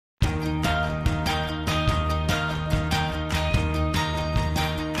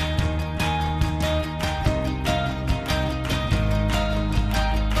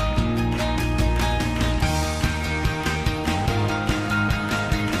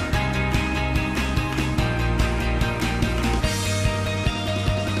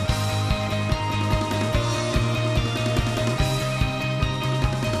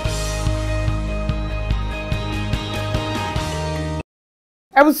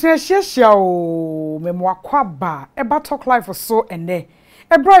Ebusia hyehyia o memwa kwaba eba talk life so ene.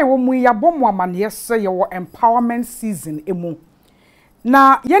 Ebra ye wo mu ya bomo amane se ye wo empowerment season emu.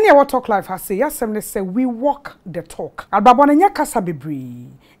 Na yene ye wo talk life ase yasem ne se we walk the talk. Albabo ne nya kasa bebre.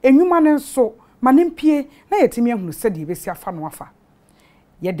 Enwuma ne nso manimpie na yetimi ehunu se de besi afa no afa.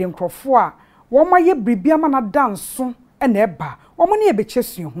 Ye de nkrofo a wo ma ye bribia ma na danso ena eba. Wo mo ne ye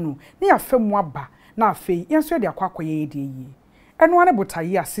bechesu ehunu. Ne ya famu aba na afei yenso de akwa ye de yi. Eno ane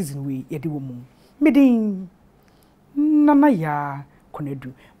botayi a season we yedi wo mu. Midin nana ya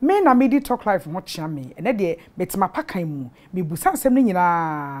konedu. Me na medi talk life ho chia me. Ene de metima pakan mu. Me busa nsem ne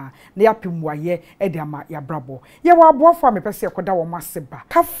nyina na yapem waye e de ama ya brabo. Ye wa aboafo a mepese ekoda wo maseba.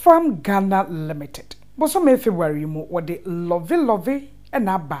 Kafam Ghana Limited. Boso me February mu wo de lovey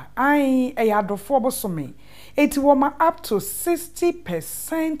enaba. Ai e ya adofo boso me. It will up to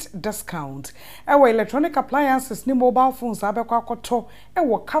 60% discount. Ewa electronic appliances ni mobile phones abekwa akoto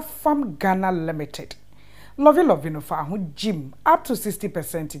ewa Kafam Ghana Limited. Lovey no fa ho gym up to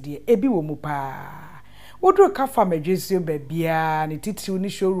 60% die ebi wo mu pa. Wodro Kafam adwesio babia ne titiw ni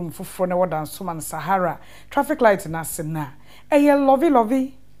showroom foforo na wodan so man Sahara traffic light na sena. Eye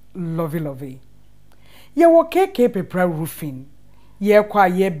lovey. Ye wo KK Pepra roofing. Ye kwa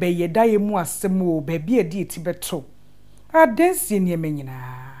ye be ye da ye mu asem o baby e di etibeto adansi ne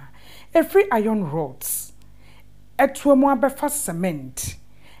menyina every iron rods etuamu abefa cement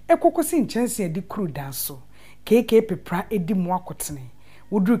ekokosi nchense edi kru danso KK Pepra edi mu akotene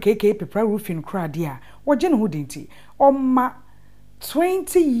woduru KK Pepra roofing krade a woje ne ho denti omma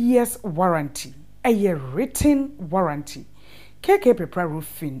 20 years warranty a written warranty KK Pepra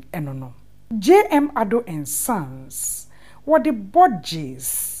roofing enono JM Ado and Sons. What the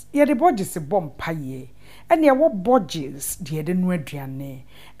bodges, ye the bodges a bomb paye, and ye what bodges, dear the nuedriane,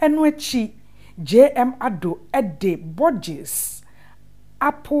 and wechi JM Ado de bodges,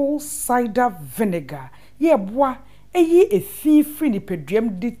 apple cider vinegar, ye bois, ye a thief free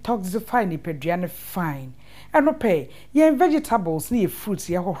nipedrium detoxify nipedriane fine, and no pay, ye vegetables near fruits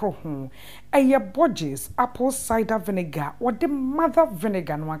ye ho, and ye bodges, apple cider vinegar, what the mother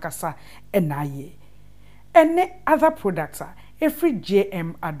vinegar no wakasa, and aye. Any other products are every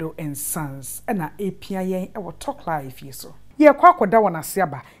JM Ado and Sons and API yen e talk life yeso. Ye kwa koda wana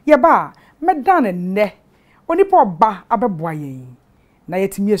siaba. Ye ba medane ne. Onipa ba abeboa yen. Na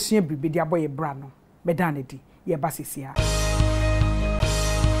yetimi asua bibi de aboye bra no. Medane di ye ba sisia.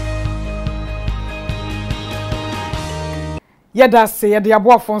 Yeda se ye de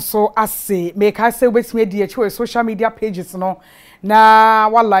aboafo so ase make I say wetimi di e social media pages no. Na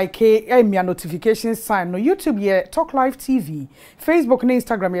wa like a notification sign no YouTube ye Talk Live TV, Facebook and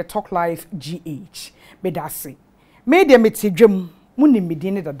Instagram ye Talk Live GH. Medaase. Media meti dwem muni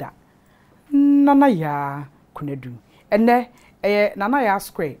medine dada. Nana ya kunedu. Ene nana ya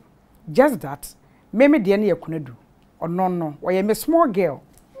square. Just that me de ne ya kunedu. No. Oye me small girl.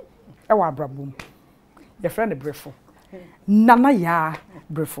 Ewa abrabum. Your friend Brefo. Nana ya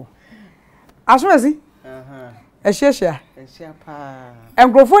Brefo. Aswezi? Ehia pa.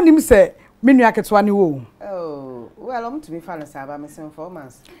 Engrofo nim se menu aketo ni wo. Oh, well, I'm to be fan of me 4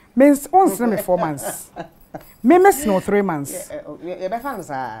 months. Means once me 4 months. Me mess no 3 months. You be fan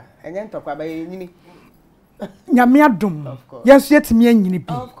sa, enyen tokwa ba yini. Nyame adom. Yes yet me anyini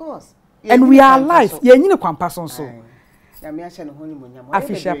bi. Of course. And we are alive. Ye nyini kwampa so so. Nyame ahye no honi munyam.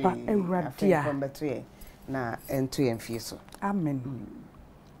 Afisha pa ewradia. Na ento yemfie so. Amen.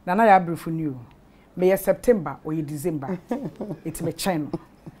 Nana ya brifu new. May September or December. It's me channel.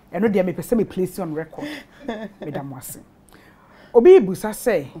 And no dear me pese me place on record. Madam Wasi. Obi busa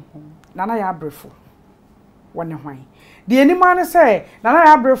say, Nana ya Brefo. One why. The any man say, Nana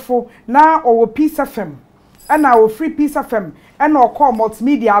ya Brefo, now or piece of fem. And now free piece of fem. And or call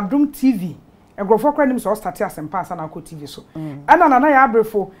multimedia Abdum TV. And go for credits or statias and pass and Alco TV so. And Nana ya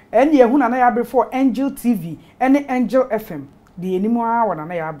Brefo, and ye who Nana ya Brefo Angel TV, and Angel FM. The any more one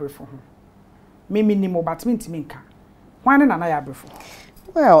Nana ya Brefo. Mimi ni mo batminti minka. Why na ya Brefo?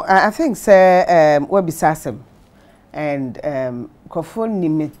 Well, I think say we be sasem and kofo ni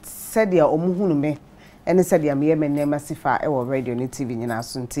me said ya omuhunu me ene said ya me nema sifa e wo radio ni TV nyina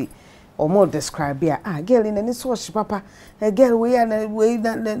so nti omo describe ya girl in any so papa a girl we and we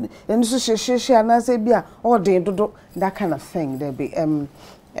and so she and say bia all den dodo that kind of thing there be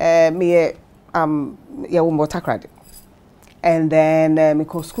me ya wo takrade and then me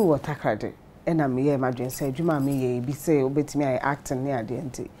ko school takrade. And I'm here, my dream said, you mammy, be say, obey me, I act and near the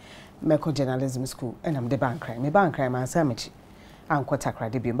anti medical journalism school, and I'm the bank crime, my bank crime, and sandwich. I'm quite a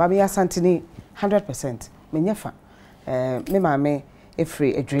credible, but me are Santini 100%. Me nefa, me mammy, a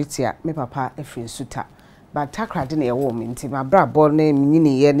free a dretia, me papa, a free suta, but takrade na ewo me nti ma bra bo na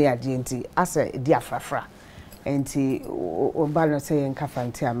nyini ye na ade nti ase di afrafra nti o ba no say en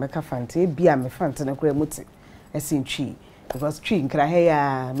kafante a me kafante bia me fante na kura muti ese ntwi because tree nkra he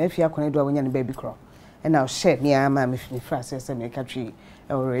ya me fia kone do wonya ne baby kro and now share me ama me fra say me ka tree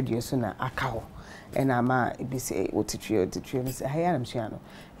e radio so na aka ho and ama e bi say otitwi me say he ya na msua no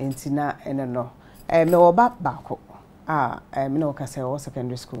nti na ene no me oba baako me no ka say o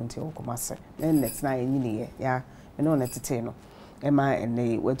secondary school nti o komase me net na nyini ya me no netete no Emma and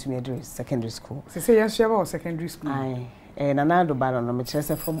they went to me secondary school. Say yes, she was secondary school. Aye. And another bad no me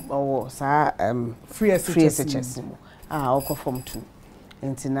chese from free SHS. Oko form 2.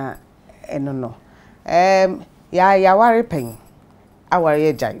 Enti na no. Ya ware pen.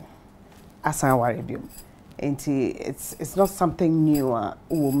 Aware jai. Asan ware biom. Enti it's not something new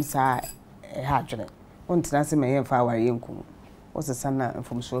sa hadwene. Onti na se me yen fa ware yenku. O se sana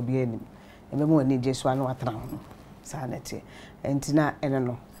from so bi anim. E me mo ni Jesu anu atra ho. Sanete. Entina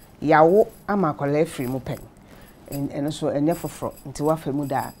no yawo ama kwala free mu pen eno so enye foforo nti wa fa mu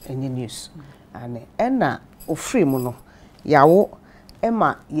da enye news ane ena o free mu no yawo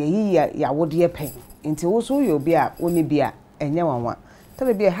ema yeyi yawo de pen nti wo so yo bi a oni bi a enye wanwa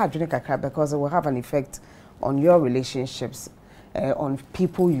tell be ha dwene kakra because it will have an effect on your relationships on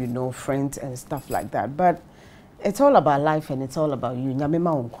people you know, friends and stuff like that. But it's all about life and it's all about you. Nyame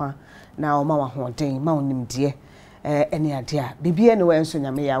ma wonkwa na o ma wa hoden ma onim de any idea bibia no enso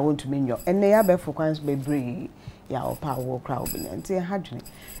nyame ya won't menyo enne ya be for kwans bebre ya opa wo kra obi nti hadwene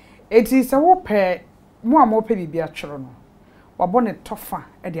eti se wo pe mo a mo pe bibia twero no wabo ne tofa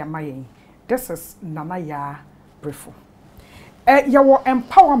e de amayen. This is Nana Ya Brefo. Your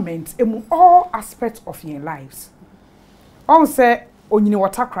empowerment in all aspects of your lives. On say onyini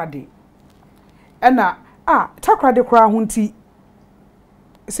watakrade ena takrade kra hunti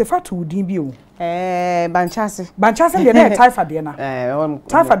se fatu udin bi o banchase de na typhoid de na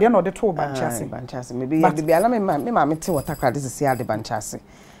typhoid de na de to banchase maybe be ala me ma me te watakrade se ya de banchase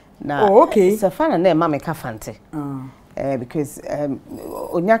na okay se fa na ma me ka fante because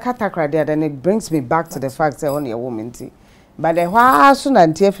onyaka takrade then it brings me back to the fact that on your woman ti but the hwa so na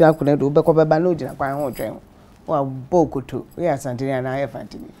ntie fi akuna do be ko be ba na ogina kwan ho dwen wa bokoto we asantini na ya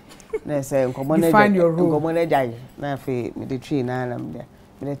fantini na say nkomo na jai na fe me de twi na na me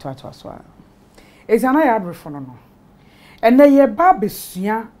de to so a Nana Ya Brefo no ene ye ba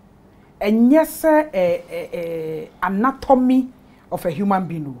besua enye se anatomy of a human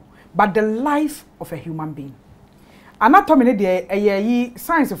being but the life of a human being. Anatomy ne de yi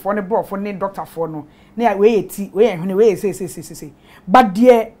science for ne bro for ne doctor for no na we yeti we hwene we say but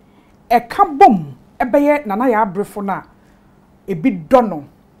de e ka bom ebeye Nana Ya Brefo na ebi do no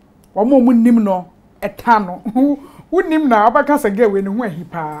wo mo nim no eta no wonim na abaka se ge we ne ho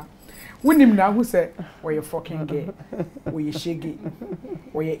ahipa wonim na hu se we fucking gay we shege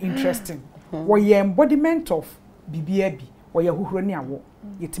we interesting we embodiment of bibia bi we huhuro ne awo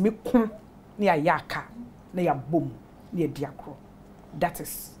yetimi ko ne ayaka na ya bom ne diakro. That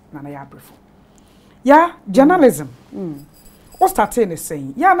is Nana Ya Brefo. Ya journalism what started ne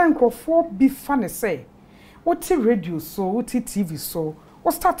saying ya na nkrofo bi fa ne say what radio so what TV so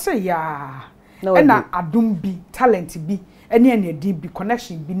what started ya na adum bi talent bi any bi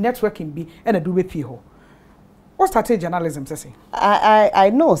connection bi networking bi and do we pay ho. What started journalism say? I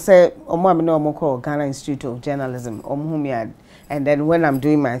know say omo no omo call Ghana Institute of Journalism omo and then when I'm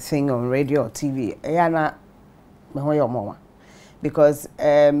doing my thing on radio or TV na me ho yomo because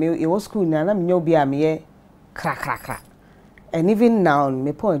it was school na me nyo bi a me kra and even now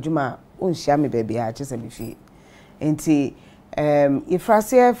me pon adwuma onhia me baby a chese me fi enti if I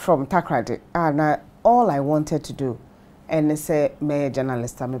say from takrade na all I wanted to do and say me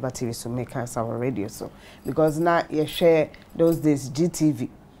journalist am about TV so make us our radio so because now you share those days GTV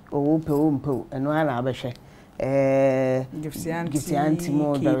o and no na abehwe gifsianti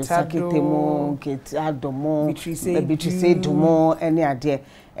mo darisakete mo adomo bitrise domo any ade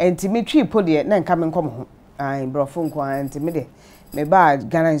enti me twi po de na nka me nkom ho brofo nko enti me de me ba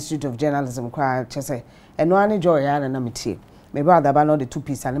Ghana Institute of Journalism kwa chese eno ani joy ya na metie me ba da ba no the two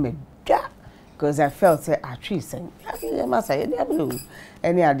piece and me because I felt say actually say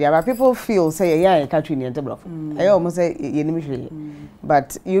any idea but people feel say yeah country near the bluff I almost say you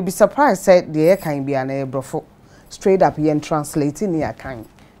but you'll be surprised say the can be an brofo straight up here and translating near kind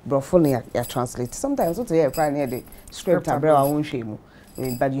brofo near translate sometimes what you find near the script abrewa won shame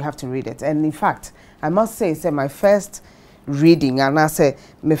but you have to read it and in fact I must say my first reading and I say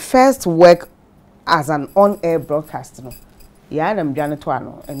my first work as an on-air broadcaster yeah, I'm Janet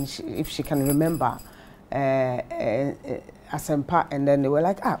Wano, and if she can remember, Asempa, and then they were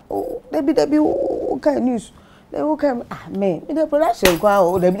like, oh, Debbie, okay news. They okay man, in the production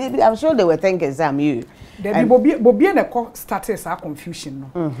I'm sure they were thinking I'm you. There be Bobby na call status a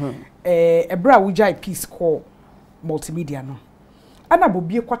confusion no. Ebra wujai peace call multimedia no. Ana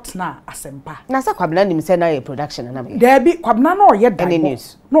Bobby kwatna asempa. Na sa kwabna nim say na your production na me. There be kwabna no ye daibo.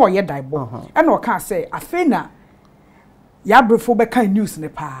 News. No ye daibo. Ana o kan say afena ya Brefo be kan news ne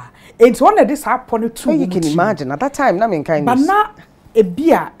pa. Enti one this happen to you can imagine at that time na me kan news. But na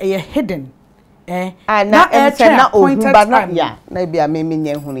ebia e hidden. Na ohun but na yeah na bia me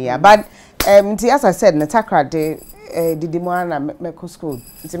nye hunu ya but as I said na takrade didimo na medical school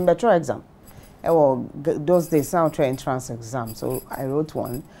it's in better exam those days sound entrance exam so I wrote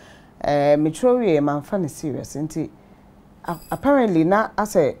one metrowie man fan serious nti apparently na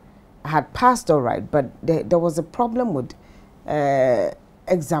as I had passed all right but there was a problem with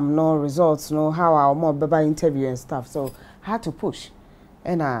exam no results no how our more baba interview and stuff so I had to push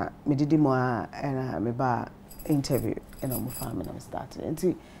and me did more and me ba interview and I'm farming and started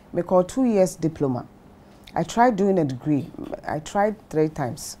and me call 2 years diploma. I tried doing a degree. I tried 3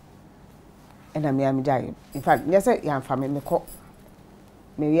 times and I'm dying. In fact, yes, I'm farming me call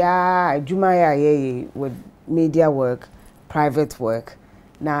me ya juma ya with media work, private work.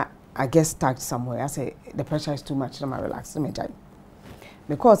 Now I get stuck somewhere. I say the pressure is too much. I'm relaxed. Me dying.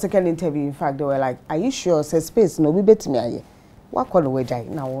 Me call second interview. In fact, they were like, "Are you sure? Say space no be bet me aye." What call away jai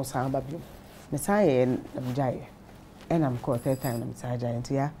now was I'm baby. Me say and I'm jai, and I'm called 3rd time I'm say jai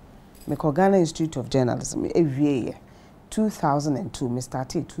into ya. Me call Ghana Institute of Journalism every year, 2002. Me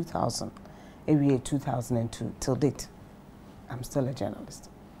started 2000, every year 2002 till date. I'm still a journalist.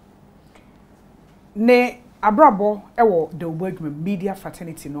 Ne abrabo ewo the word media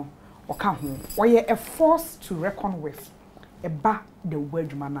fraternity no oka ho. Oye a force to reckon with. Eba the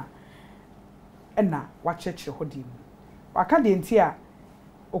word mana. Ena wa church hodim. Waka de ntia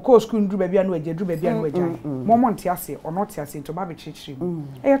okọ school ndru ba bia no agye dru ba bia no agye momont ase or not ase to ba be chichiri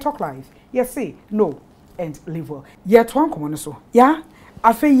e talk live yes say no and live well ye to ankomo no so ya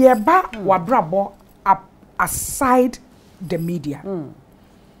afa ye ba wabrabo aside the media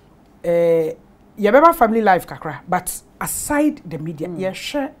ye beba family life kakra but aside the media ye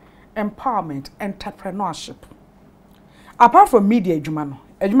share empowerment entrepreneurship apart from media adwuma no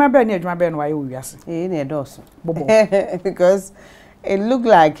adwuma be no waye wo wiase na edoso bobo because it looked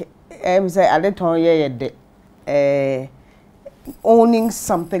like say at the time owning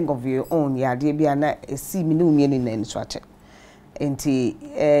something of your own ya dey bia na see me no me ni na nso ache enti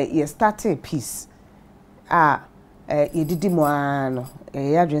you started a piece you didi mo ano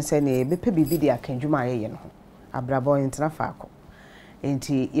ya dwen say na be pe bibi dey akanjuma ye no abrabo entra faako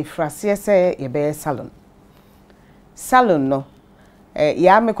enti you frase say you be salon no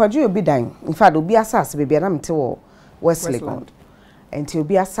ya me kwaje obi dan in fact obi asase be bia na mte wo Westland enti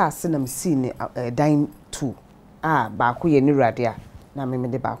obi asase na msi ni dan 2 baako ye ni radia na me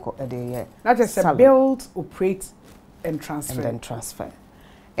de baako de ye that is a build, operate and transfer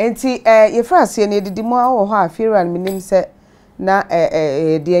enti ye frase ne didi mo awo ho afiran minim se na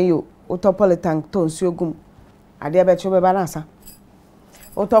de yo autopolitan to nsuogum ade be che be ba na asa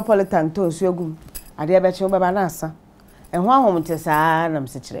autopolitan to nsuogum ade be che be ba na asa ehwo ahom te saa na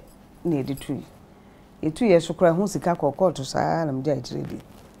msekire na edi tu etu ye sokora hu sika kokko to saa na mja ikire bi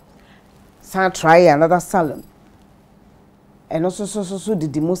sa try another salon eno so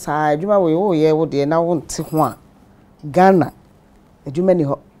didi mu saa adwuma we wo ye wo de na wo nte ho a Ghana adwuma ni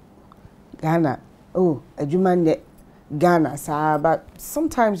ho Ghana adwuma ne Ghana saa but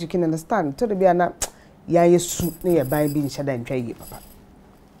sometimes you can understand to the be na ya yesu na ye ban bi nhyada ntwa yi papa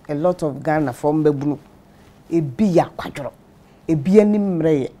a lot of Ghana from bebunu ebi ya kwadworo ebi anim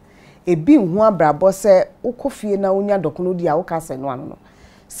mreye ebi hu abrabo se ukofie na onya dokono di a ukase no ano no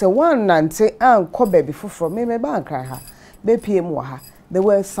se one nante anko baby foforo me ba ankra ha be pm wa ha there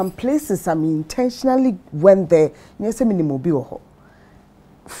were some places I intentionally went there nyese minimo bi wo ho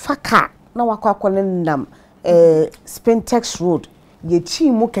faka na wakwa nam Spintex road ye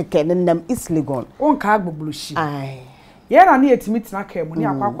chi mu keke nam East Legon onka agbobulushi ai ye na na etimi tena ka mu ni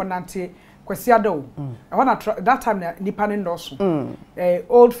akwa nante kwasi ado that time na nipa ne ndoso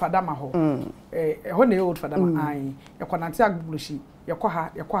old fadama ho ho na old fadama ai yakonante agbulushi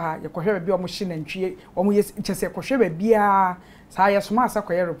yakwa yakohwe bi omo hye nantwie omo ye chese yakohwe ba bia sa ya soma asa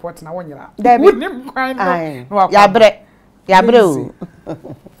koye report na wonyira nim kwan no ya bre o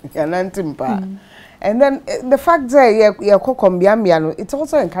ya nantimpa and then the fact that ya kokombia mbia no it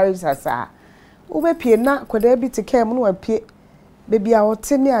also encourages us ube pie na kwada bi te care mu no apie baby a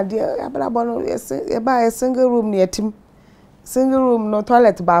wote ni ade abrabo no ye ba single room ni atim single room no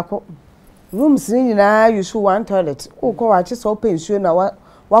toilet baako rooms ni nyina use one toilet ukọ wa che so pensuo na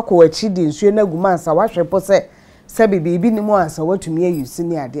wako achi di nsuo na gumansa wahwe po se bibi ni mu ansa watumi ayusi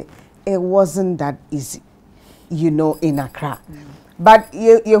ni ade. It wasn't that easy, you know, in Accra. But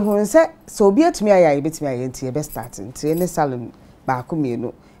you who say so be at me I bit me I be starting to any salon ba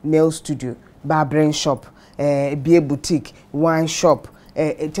kumienu nail studio barbering shop be a boutique wine shop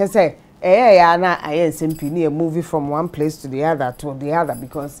just say yeah na I simply near movie from one place to the other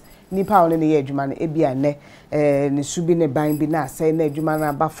because nipa on ne adwuma no ebia ne ne subi ne ban bi na say na adwuma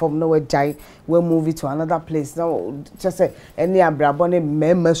na ba form no wajai we move it to another place now just say any abrabo ne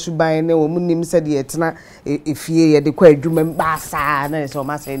mema suban ne wo munim se de etena efie ye de kwa adwuma ba sa na so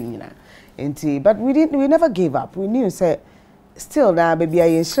ma say nyina enti but we never gave up. We knew say still na baby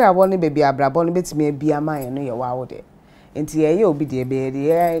ayen shira wo ne baby abrabo ne betimi abia man ye no ye wa wo de enti ye obi de be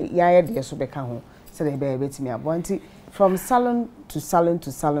ye de so beka ho say de be betimi abo enti from salon to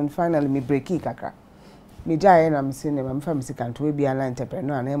salon, finally me break it kakra. Me jai na me say ne me fa me sika to be an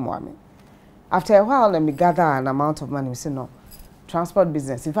entrepreneur na emo ame. After a while, let me gather an amount of money. We say no, transport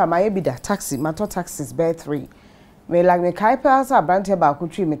business. In fact, my be that taxi, my taxis bear 3. Me like me kai pass a brand here ba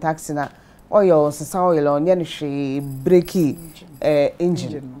kutri me taxi na oil so oil on yen she breaky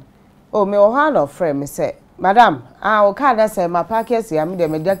engine. Oh, me o hand of friend me say, madam, o car that say my package ya me de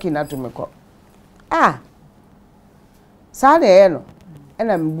me jaki na to me ko. Sade no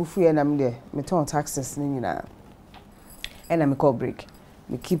ena me bufu ye na me de me ton taxes ni nyina ena me call break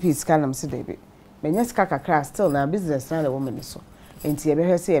me keep his scan am say baby me nyes kaka kakra still na business na the woman so enti ye be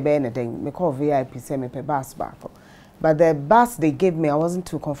hwe say ye be na den me call VIP say me pe bus back but the bus they gave me I wasn't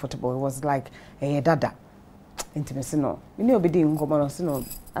too comfortable. It was like dada enti me say no me ne obedi ngomo no say no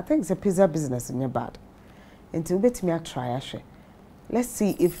I think it's a pizza business in your bad enti obetimi a try ahwe. Let's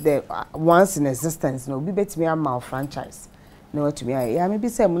see if the once in existence no be bet me a mal franchise. No to me yeah maybe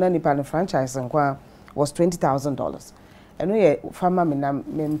say money pan franchise and was $20,000. And we farmer me na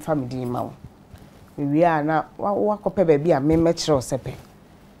me family ma. We are na wa kope baby a me metro sepe.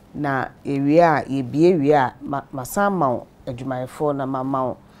 Na area ye be area ma sama adwumayefo na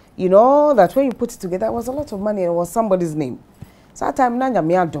mama. You know that when you put it together it was a lot of money and it was somebody's name. So that time na nya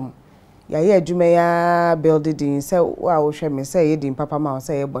me adom. Ya adwuma ya build it in say wa wo hwe me say yedin papa ma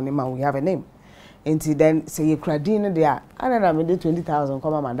say ye boni ma we have a name until then say ye kradin no there na me de 20,000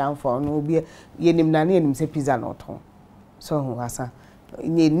 come madam for no obi ye nim na nim say pizza no ton so hu asa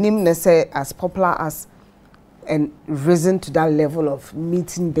ye nim na say as popular as and risen to that level of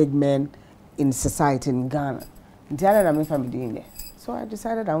meeting big men in society in Ghana until na me family in there. So I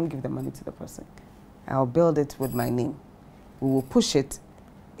decided I won't give the money to the person. I'll build it with my name. We will push it.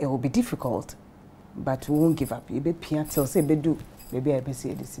 It will be difficult, but we won't give up. You be pia till say be do, maybe I be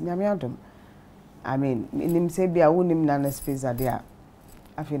say this. I mean, in him say be I won't him nana space are there.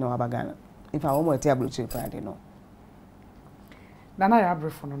 I feel no abagana. If I want more table to I don't know. Nana ya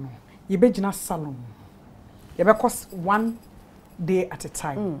Brefo no. You be jina salon. You be cost 1 day at a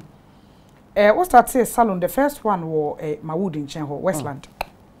time. What start say salon? The first one was Mawood in Chenho, Westland.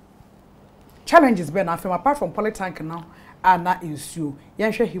 Challenges been apart from Polytank now. And that is you.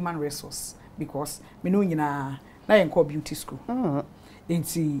 Yansha human resource because me know na yenko beauty school.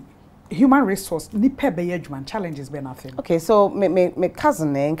 Inti human resource ni pe be adwuma challenges be nothing. Okay, so my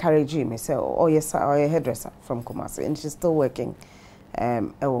cousin encourage me say oh yes or a hairdresser from Kumasi and she's still working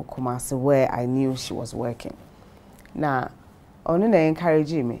Kumasi where I knew she was working. Now only na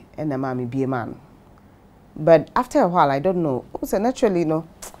encourage me and na mama be a man. But after a while I don't know. So naturally no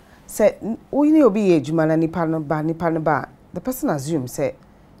say we need obi adwuma na nipa no ba the person assumes say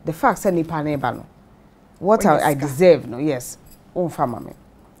the fact say nipa na ba no what I deserve no yes on fama me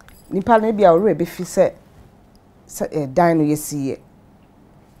nipa na bia ore be fi say dan no yesi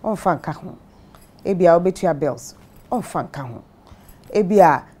on fan ka ho e bia obetua bills on fan ka ho e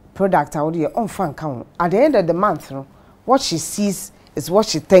bia product out here on fan ka ho at the end of the month no what she sees is what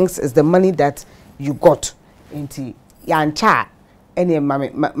she thinks is the money that you got into yancha any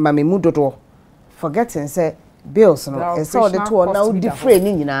mami mudodo forgetting say bills no e so the two now different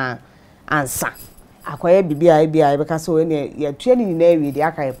nyina ansa akoye bibia because so any ya training na we the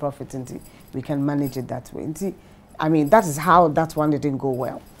aka profit nti we can manage it that way nti I mean that is how that one didn't go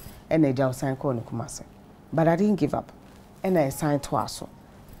well and I just sign call Kumasi but I didn't give up and I signed twice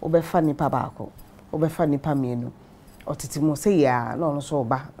obefa nipa baako obefa nipa mienu otitimo say ya no so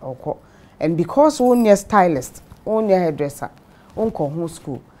oba okọ and because one year stylist one year hairdresser unko home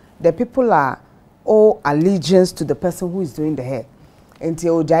school the people are all allegiance to the person who is doing the hair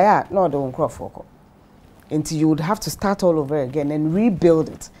until ojaya no the uncrofoko until you would have to start all over again and rebuild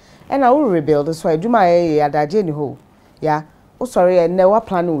it and I will rebuild it so I do my adaje ni ho yeah oh sorry I never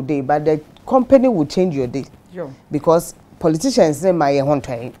plan all day but the company will change your day because politicians ne ma ye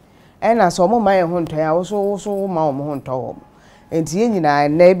hontan na so mo ma ye hontan a wo ma wo hontan wo enti ye nyina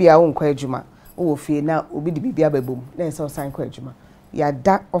na bia wo nkwa adwuma wo fie na obi de bibia babom na so san kwa adwuma ya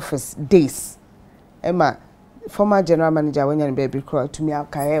da office days ema former general manager when you baby crawl to me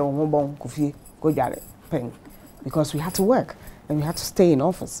akaye wo bon kofie go jare pen because we had to work and we had to stay in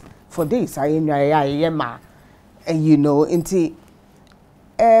office for days ma and you know into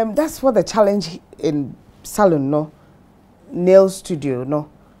that's what the challenge in salon no nail studio no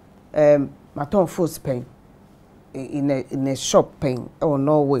maton force pen in a shop pen or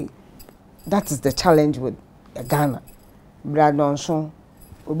Norway. That is the challenge with Ghana. Brad non so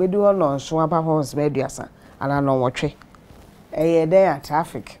obedu on so apa horse mediasa and I know what tre. There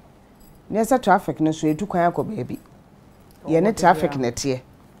traffic. There's traffic no so etu kwan akọ baby. Ye ne traffic net here.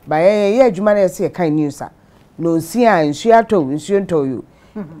 Ba ye adwuma na se kan news a. No nsi a nsu ato nsu nto you.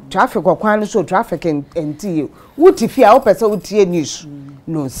 Traffic okwan so traffic enti you. Wuti fi a wo pese wutie news.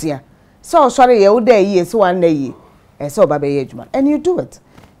 No nsi a. So sorry ye wo dey ye so one day ye. So ba be ye adwuma. And you do it.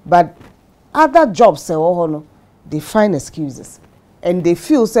 But other jobs say no, they find excuses and they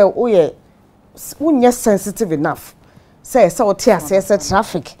feel say oh yeah unye sensitive enough say so tia say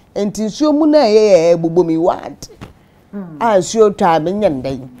traffic and nsuo mu na ye bobomi what as your time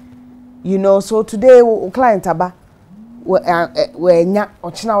nyandai you know. So today client aba we nya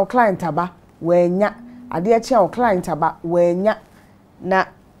ochina client aba we nya ade achi client aba we nya na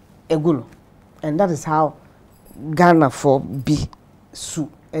egulu, and that is how Ghana for be su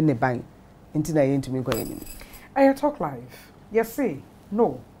any bang into the into me going. I talk live. Yes, say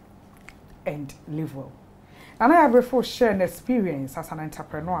no and live well. And I have before share an experience as an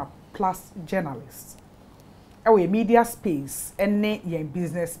entrepreneur plus journalist. Our media space and your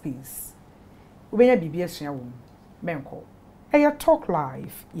business space. When you be a woman, menko. I talk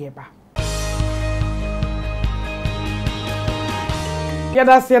live, yeba. Yeah,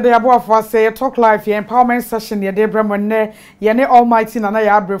 that's the above for say talk live here empowerment session ye de bremone ye ne almighty na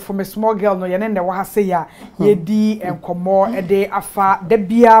ya Brefo me small girl no ye ne ne wa say ya ye di enkomo e de afa de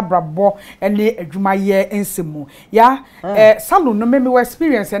bia brabo ene adwuma ye ensemu ya salon no me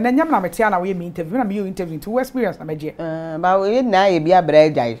experience na nyam na mete na we me interview na me you interview to experience na meje ba we na ye bia bra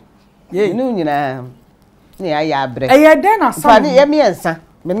jai ye nu nyina ne ya bra ye de na salon fa ye me ensa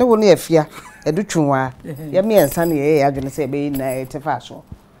me ne wo ne afia edutwunwa ya me ensa ne ye adwene se be na etefa so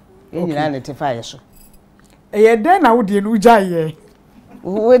ye nyina na etefa ye so ye de na wo de no jaye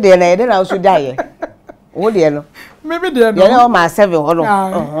wo de na ye de na so jaye wo de no maybe de no ye na o ma 7 ho no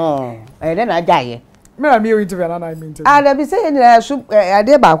ye de na jaye me na me you interview na I mean ah da bi se ye na so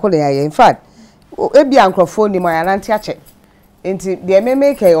ade ba ko le ye in fact e bi ankrofo ni mo ya na ntia che enti de me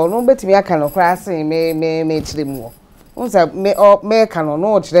make ono betimi aka no kra se me chiremu unsa me ka no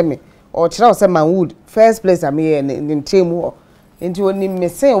no chire me o chira o se manwood first place am here in ntemu enti oni me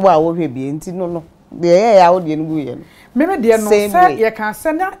say wo a wo hwe bi enti no de ye ya wo de no guye no me de no say ye can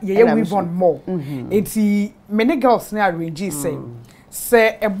say na ye we born more enti many girls na arrange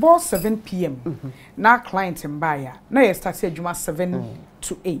say about 7 p.m. na client mbaya na ye start adwuma 7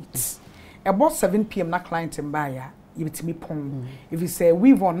 to 8 about 7 p.m. na client mbaya you bitimi pon if you say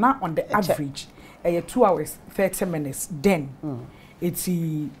we won na on the average 2 hours 30 minutes then it's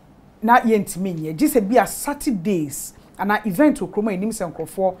na yentimi nye gise bia Saturdays and an event okroma enim se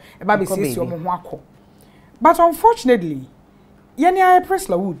nkrofo e ba be sesi omo ho akọ but unfortunately yeni I press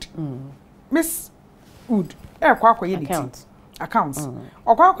la wood Miss Wood kwa akọ ye accounts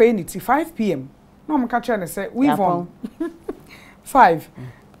okwa akọ ye 5 p.m. na mo ka kire ne say we won 5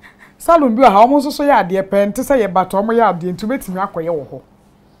 salon bi ha omo so ya ade pente say ye bato omo ya ade ntumetimi akọ ye wo ho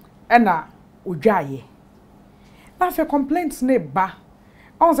e na odwaye na fe complaints ne ba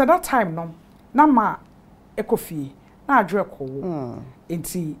on that time no na ma ekofie na adre kowo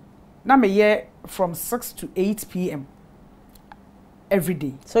enti na me ye from 6 to 8 p.m. every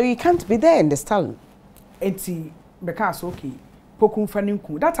day, so you can't be there in the stall enti because okay pokun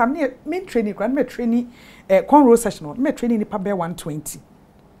faninku that time me training kran me training conroll session me training ni pa be 120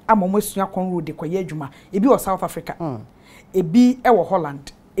 amomosua conroll de koye adwuma ebi wo South Africa ebi e wo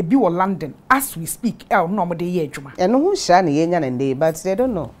Holland ebi wo London as we speak no mo de ye adwuma and who sha na yenya nde but they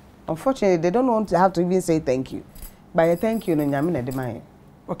don't know, unfortunately they don't want to have to even say thank you by thank you no nyame na de man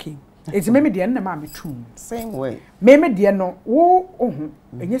okay it's me de na ma me too same way me de no wo ohun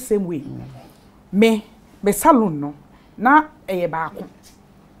enye same way me salon no na eye baako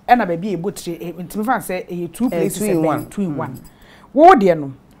e na ba bi ebotire ntimi fan say eye two places in 2 wo de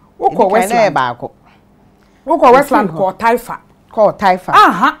no wo ko Westland baako wo ko Westland ko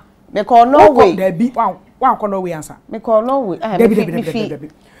Taifa me call Norway da bi wan ko Norway answer me call Norway me fi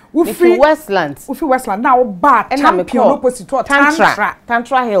Ufi Westlands. Ufi Westland now ba champion opposite to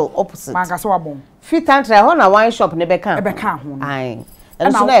Tantra Hill opposite. Manga so abon. Fi Tantra ho na wine shop ne beka. E beka ho. Aye.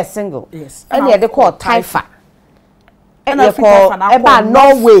 And so na single. Yes. And they call Taifa. And they call Eba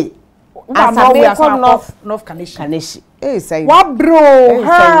Norway. As North Kaneshi. Hey, say what bro?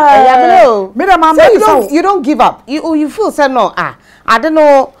 You don't give up. You feel say no. I don't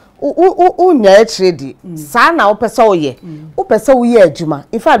know. Nya trade. Sa na opesa oye. Opesa wo ye adwuma.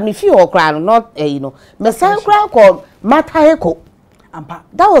 In fact, me feel okra not me say kra call Mataheko.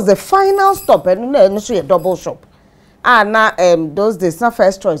 That was the final stop and no so a double shop. Na those days not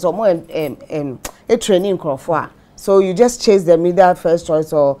first choice or more a training crowd. So you just chase them either first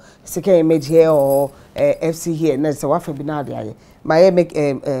choice or second image here or FC here. And that's what for binary. My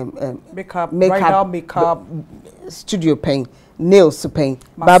makeup, bridal makeup, studio paint, nails paint,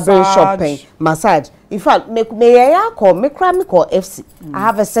 barbering shop paint, massage. In fact, me call FC. I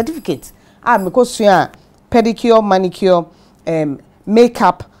have a certificate. Because pedicure, manicure,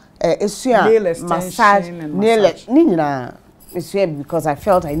 makeup, massage, nail because I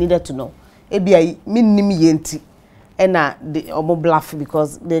felt I needed to know. Ebi minimi yenti. And they almost bluff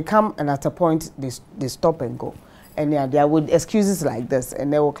because they come and at a point they stop and go. And yeah, there would excuses like this.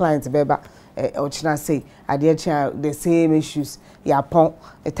 And there were clients or China say, I did the same issues. Yeah, pon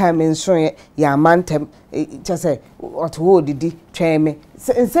a time in showing yeah, mantem just say what would he train me.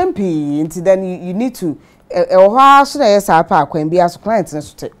 Same then you need to how should I say when be as clients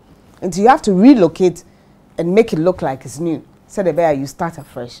until you have to relocate and make it look like it's new. So the bear you start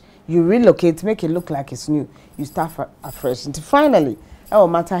afresh. You relocate, make it look like it's new. You start afresh. Until finally, oh,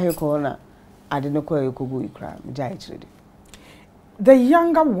 matter here corner, I didn't know where you could go. The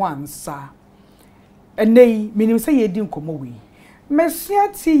younger ones, and they meaning say you didn't come away.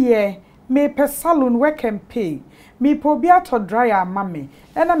 Messia T. Me per salon work and pay. Me pobiato dryer mammy,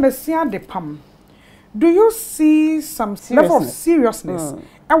 and a messia de pam. Do you see some level of seriousness?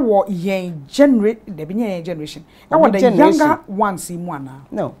 And what young generation? And what the younger ones in one?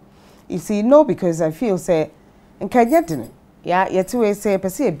 No. You see, no, because I feel say, and can get in it. Yeah, yet you say, per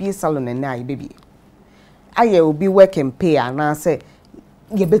se, be salon and now, baby. I will be working pay, and I say,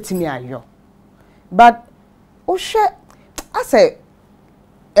 you bet me, I but, oh, shit, I say,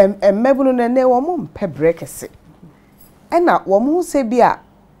 and Mebulun and they were mum per break a sick. And now, one who say, be a,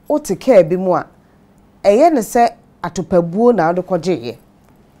 or to care be more. A yen say, at to per boo now the quadri.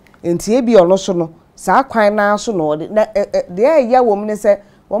 And be or no so no, sa quite now so no, the young woman say,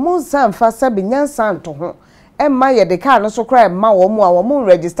 Woman son for Sabinian son to her. And my the car no so cry ma woman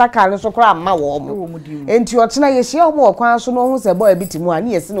register car no so cry ma woman. And you are tonight, she or quan so no who's a boy bit more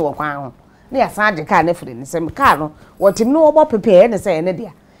near sin or quan. Near Sergeant car never in the same car. What him know about prepare and say,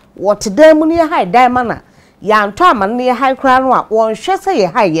 Nadia. What today near high diamond. Yan Tom and near high crown one shall say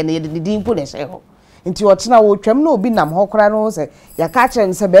high and the dean put a shell. Into your tina will trim no bin am hawkran say, ya catch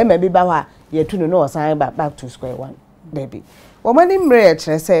and say, maybe bawa, ye to know sign back to square one, baby. Woman in rich,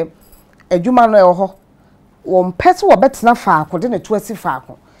 I say, a human ho. One pet or better na farco, then a twisty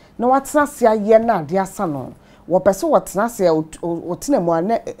farco. No, what's not see a year now, dear son. What person what's not say, or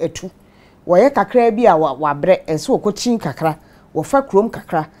tinemo a two. Why a crabby our bread and so coaching cacra, or fuck room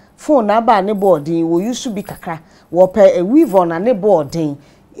cacra. For naba ne boarding will used to be cacra, or pay a weave on a ne boarding.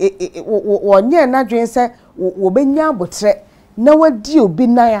 Or near Nadrian say, will be now but tre. No, a deal be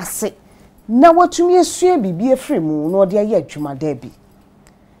nigh sick. Now what to me a swear be a free moon or dear yet to my Debbie.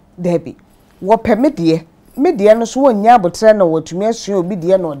 What permit dear? Media no sworn ya but no what to me a sure be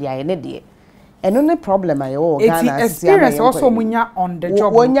dear no dear any dear. And only problem I owe experience also munya on the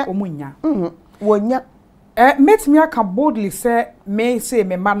job munya. Wonya met me I can boldly say may say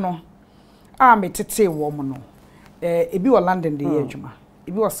me mano. Me tete woman. It be London the year juma.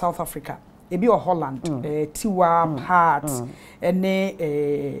 It be South Africa. It be Holland. Tiwa parts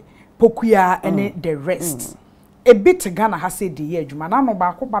and Pokuya and the rest. A bit Ghana has said the year, Juma, no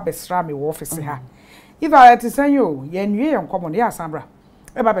back up bestra me office ha. If I had to say you, yen ye on common, ya Sambra,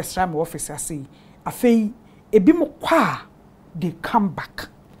 a babestra me office, I see. A fee, a bimo qua, they come back.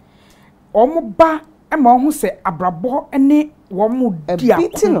 Omo ba, a mom who say abrabo any one dear.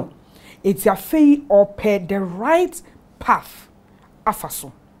 It's a fee or pay the right path.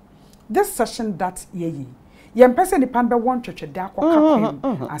 Afaso. This session that ye. Yem person the pambe one church da kwa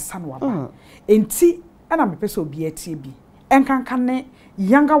kapem asan waba. Enti ana me person obi etie bi. Enkankane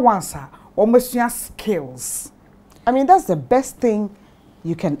younger ones are almost skills. I mean that's the best thing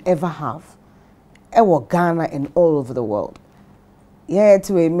you can ever have. Ewo Ghana and all over the world. Yeah,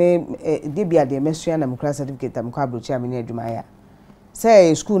 to me debia de mesua na mukra certificate am kwa brochi amene adwuma ya.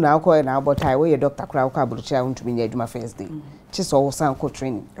 say school na akọ na abotai we doctor kra akọ abrochia untumi nya adwuma first day chi so wo san ko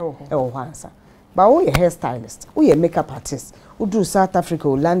training e wo hansa ba wo ye hairstylist wo ye makeup artist wo do South Africa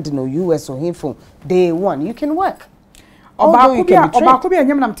or London or US or Hinfo day one you can work oba ko bia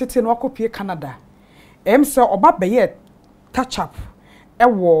nyam nam tete no akopie Canada say oba be ye touch up e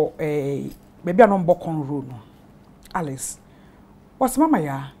wo baby anon bokon ro no Alice what's mama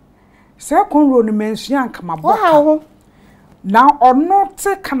ya say kon ro no mensu anka maboka now or not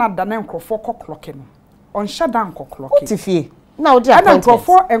Canada na nkrofo clock no on shadan clock otifie na odi appointment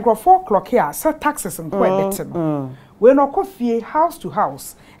nkrofo clock here say taxes nko ebete no we no kofie house to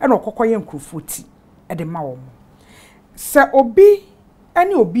house e no kokoye nkrofo ti e de ma wo say obi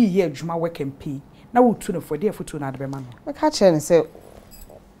any obi ye adwuma work and pay na wo tu no for dey foto na de be ma no me ka che ne say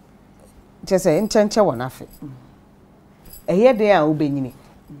je say enchenche wona afi eye de a obenyini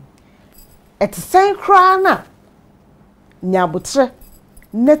et sen kra na nyabotre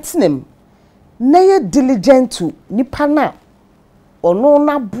netnem na ye diligent to nipa na ono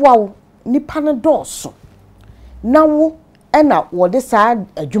na boawo nipa na doso na wo e na wo de sa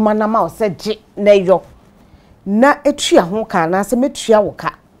adwuma na ma wo se je na yo na etua ho ka na se metua wo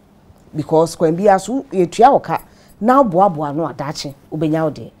ka because kwan bia so etua wo ka na boaboa no adache obenya wo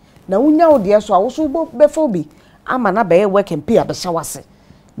de na wunya wo de so a wo so befo bi ama na be work and pay abesha wase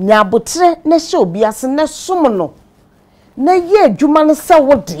nyabotre na hye obi ase na som no na ye adwuma no se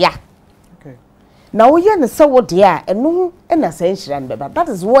wo de a okay na wo ye ne se wo de a eno na se nhira no beba that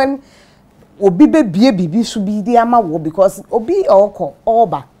is when obi be bie bibi so bi de ama wo because obi okọ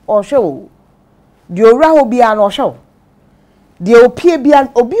oba ohwe o de owra ho bia na ohwe o de opie bia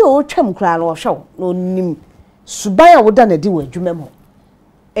obi o twam kra na ohwe o no nim suban a wo da na di wo adwuma mo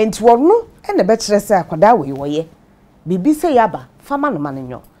enti wo no na be kire se akoda wo ye bibi se yaba fama no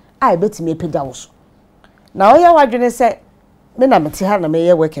manenyo a ebetimi epeda wo so na oya wadwene se me na meti ha na me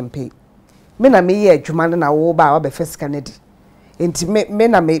ye work and pay me na me ye adwuma na wo ba wa be first canady enti me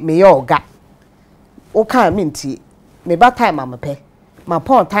na me ye oga o kan me nti me ba time amepe ma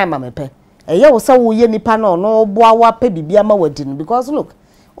pon time amepe eye wo se wo ye nipa na no boa wa pa bibia ma wadi no because look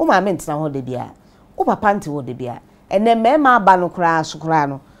o ma me ntina ho de bia o papa nti ho de bia ene me ma ba no kra so kra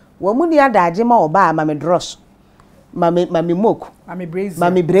no wo mu ni adaje ma oba ma me dross ma me moku ma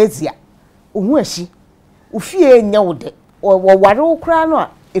me brazia ohu ashi ofie nya wo de wo ware wo kra no a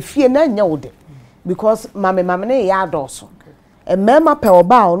efie na nya wo de because ma me ne ya adoso emema pe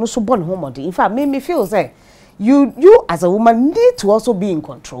oba ono so bon ho mode in fact me feel say you as a woman need to also be in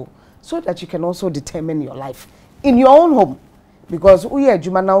control so that you can also determine your life in your own home because we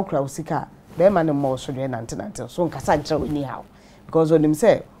adwuma na okra usika be ma ne mo so de nante so nkasa nkyere we ni how because onim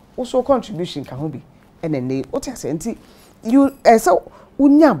say also contribution ka ho bi enene o tia say nti you so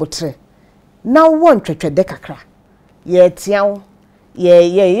unya botre na won twetwede kakra ye tiawo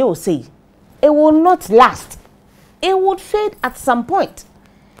ye o say it will not last. It would fade at some point.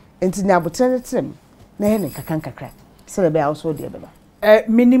 Enti na botre tem na he ne kakan kakra se be also de beba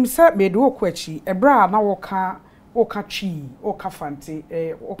minim sa me do kwachi ebra na woka twi woka fante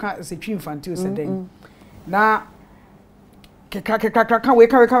woka se twi fante o se den na keka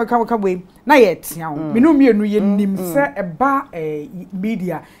we na ye tia wo minu mienu ye nim se eba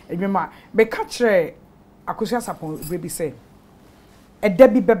media edwema be ka kire akosia sapon be se eda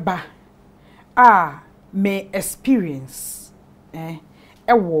bi beba me experience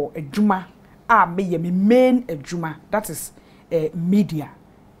ewo adwuma me ye me main adwuma that is media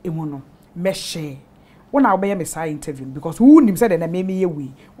emu no me share wona obeye me sa interview because who nim say na me ye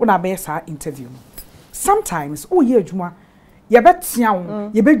we wona be sa interview sometimes ye adwuma ye betia wo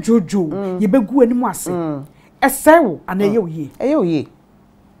ye be jojo ye be gu animu ase esewo ana ye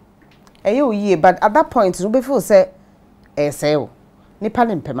oye but at that point no be feel say esewo nipa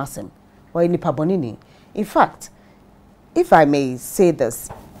ne mpemasem or nipa bonini. In fact, if I may say this,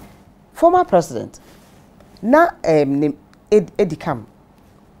 former president na edikam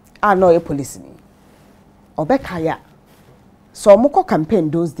no a police ni obekaya so moko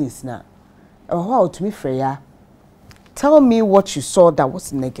campaign those days na how to me freya tell me what you saw that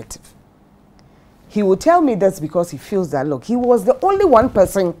was negative. He will tell me this because he feels that look, he was the only one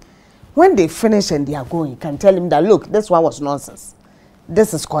person when they finish and they are going can tell him that look, this one was nonsense,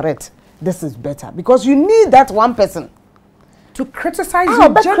 this is correct, this is better, because you need that one person to criticize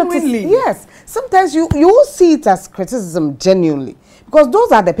you genuinely. Yes, sometimes you will see it as criticism genuinely because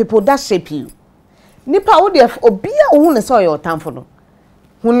those are the people that shape you. Nipa odef obia ohun so your time for no.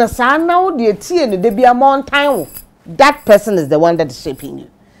 Huna sa na odie tie no de bia mon time. That person is the one that is shaping you.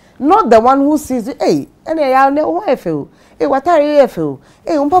 not the one who sees you. Hey, and I know why I feel. Hey, what are you feel?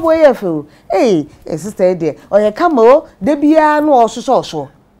 Hey, papa you feel. Hey, sister dear. Or you come oh, they be no so.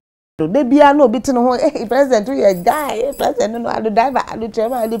 They be no bit no. Hey, president, you a guy. President, no, I do diver, I do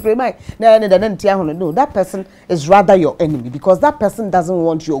chairman, I do premier. No, that person is rather your enemy because that person doesn't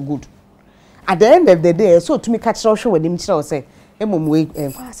want your good. At the end of the day, so to me catch show when him say. Emomwe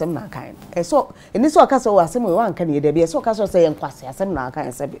asem na kan so eni so aka so asem we wan kan ye da bi so aka so say enkwase asem na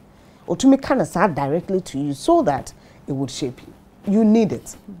kan se bi otumi kan say directly to you so that it would shape you need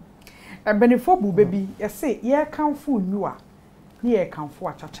it benefo bu baby ye say ye kanfo nu a na ye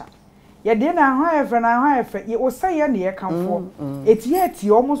kanfo achacha ye de na ho efe ye o say ye na ye kanfo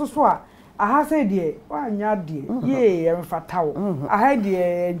eti omo so a aha say de wanya de ye emfata wo aha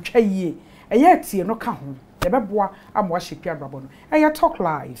de ntwa yie eye tie no ka ho Ebeboa amwa shepi abrabo no. Eya talk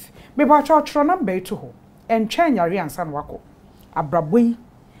live. Me ba cho number to ho. Entwa nyare ansa no wako. Abrabo yi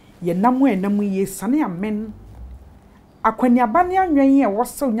ye namu ye sane amen. Akwaniaba ne anwen ye wo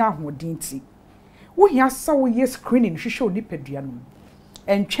se nya hodin ti. Wo hia sa wo ye screening hwehwe onipadua no.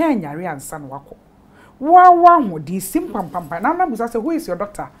 Entwa nyare ansa no wako. Wa hodin simpampampa. Na busa say who is your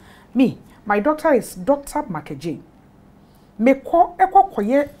doctor? Me. My doctor is Dr. Makeje. Me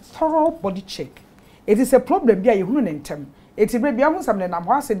ekokoye thorough body check. It is a problem bia ye hunu ne ntem. Eti bre bia hu sam ne nam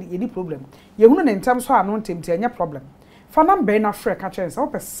ho ase ye di problem. Ye hunu ne ntem so ano ntem ti anya problem. Fa number na frɛ ka kyerɛ sɛ wo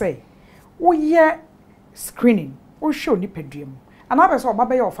pɛ sɛ wo ye screening, wo show ni pedua mu. Ana pɛ sɛ oba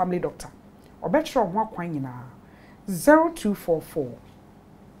bɛ ye o family doctor. Oba kyerɛ ho akwan nyina. 0244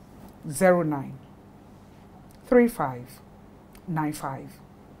 09 35 95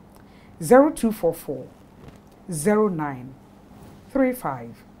 0244 09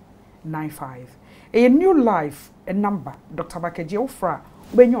 35 95 a new life a number Dr. Makeje ofra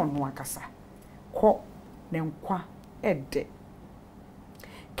benyo no akasa ko ne nkwa ede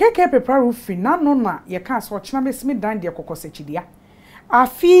keke pepra rufi na no na ye ka so china besimi dan de kokosechidia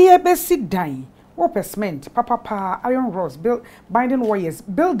afi e besi dan wo cement papa iron rods build binding wires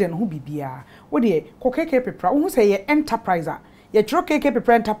building hu bibia wo de kokeke pepra wo say ye enterpriser ye tro keke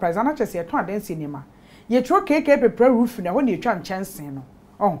pepra enterprise na chese ye ton adansi nima ye tro keke pepra rufi na ho ne etwa nchansen no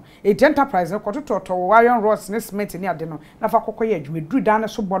oh it enterprise ko to iron rods ne cement ni ade no na fa kokoye adwuma duru dan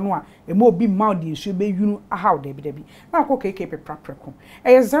so bɔ no a e ma obi ma de nsu be yunu aha de bi na ko keke pepra preko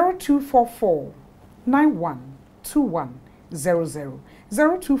e 0244 912100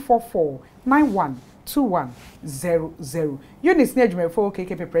 0244 912100 Eunice ne adwuma fo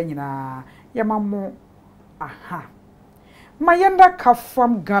keke pepra nyina ye mammo aha mayenda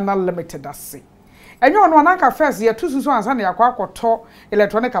kafam Ghana Limited ase enyo no ananka first ye tususu ansa na yakwa akoto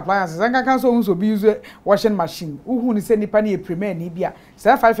electronic appliances anka kan so unso bi use washing machine uhu ni se nipa na e premier ni bia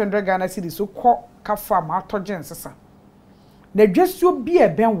 500 Ghana cedis so ko kafa ma atogen sesa na dwasuo bi e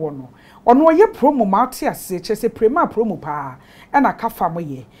ben wo no ono ye promo ma ate ase chese premier promo pa e na kafa mo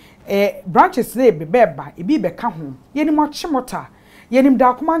ye branches na beba e bi be ka ho ye ni mo chimota ye nim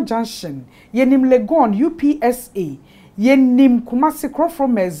Darkman Junction ye nim Legon UPSA yenim Kumasi Krofro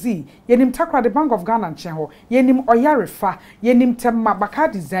Mezi yenim Takra the Bank of Ghana nchen yenim Oyarefa yenim Temma Baka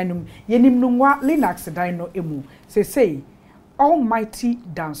Designum yenim Nungwa Linux Dino emu say Almighty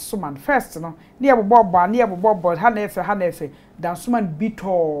Dansuman first no near bobo ha na efe Dansuman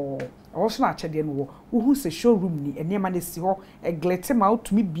bito also na chede no wo se showroom ni enema na si ho eglete ma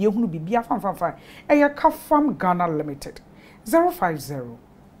utumi bie hunu bibia fanfanfan eya Kafam Ghana Limited 050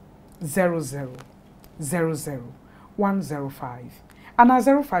 00 105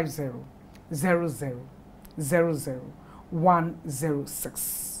 and 050 00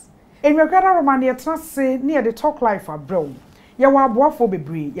 106. In your Ghana Romania, you say near the talk life for bro. You are boafo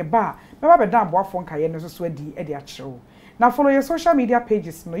bebre, ye ba, never be done boafo kaye so sweaty edi achiro. Now follow your social media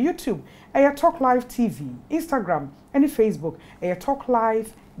pages no YouTube, your Talk Live TV, Instagram, and Facebook, your Talk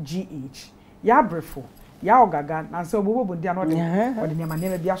Live GH. Ya Brefo, ya Ogaga, and so we will be or the name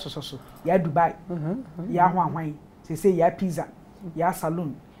never be so. Ya Dubai, ya Hawaii. They say ya pizza, ya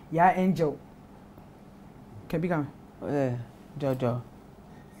saloon, ya angel. Can be come. Jojo.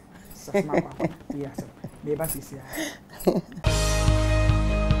 Yes, Medaase is here.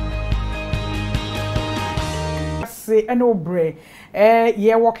 Say eno bre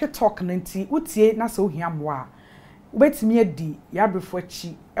ye walk talk nanti utie na so hiamwa ubetimi adi ya Brefo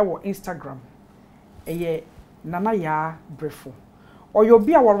achi e wo Instagram ye nana ya Brefo or you'll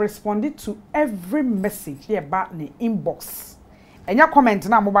be our responded to every message here about the inbox. And your comment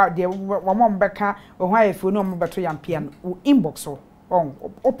now about the one beka or why if you know better young piano or inbox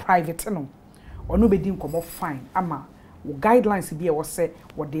or private no or no bedin come off fine ama guidelines be or say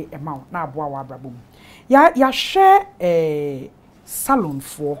what the amount now boa brabum. Ya share a salon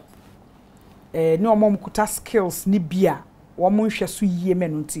for ne omom kuta skills ni bia omo nhwe so yie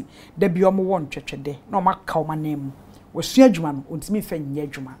menunti da bi omo won twetwede na omo aka omo nam wasua adwuma no ontimi fa nya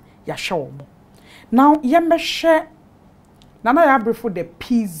adwuma ya hye omo now yemehwe nana ya Brefo the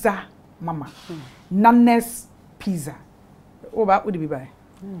pizza mama Nana's pizza oba odi bi bai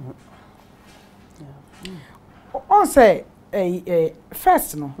on say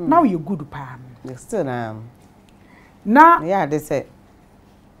first no now you good pa still na yeah they say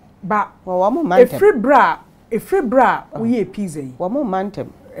ba wo mo mantem a free bra we ye pizza yi wo mo mantem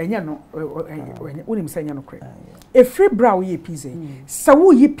enya no wonim say enya no kre a free bra we ye pizza sa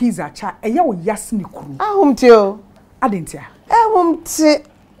wo ye pizza cha eya wo yas ni kuru ahomte o adentia ahomte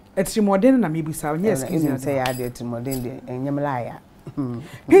etimodin na mebusa onye excuse me say ya de etimodin de enyemla ya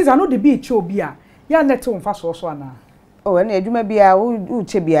pizza no de bi che obi a ya net wo mfa so ana oh na adwuma bia wo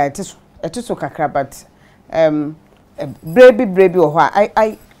che bia etiso kakra but brebi or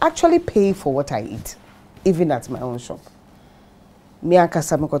I actually pay for what I eat even at my own shop me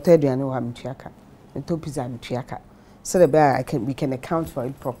akasa me koto aduane wo ha mtuaka me to pizza mtuaka so that we can account for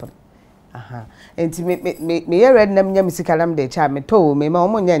it properly enti me ye ready na nya misikalam de cha me to me ma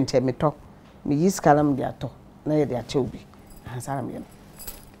omo nya nche me to me yisikalam de ato na ye de ache obi ansara me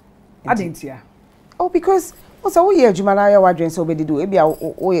adentia oh because so wo ye adwuma na ya wadwen so obedido e bia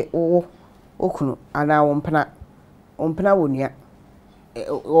wo okunu ana wo mpena wo nua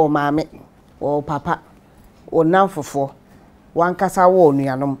o maame o papa o nanfofo wankasa wo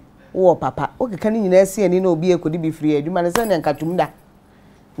nuanom wo papa o keka ni nyina asi ani na obi ekodi bi free adwuma ne se ne nkatumda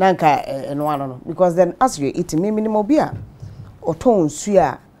na nka eno ano no because then as you eat me minimum bi a oton nsu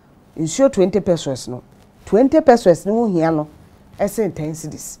a nsu 20 pesos no 20 pesos ni wo hia no ese 10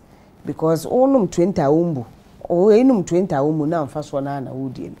 cedis because onum 20 awumbu o enum 20 awumu na mfa so na na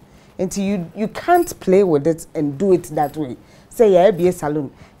wodie until you can't play with it and do it that way say ya be salon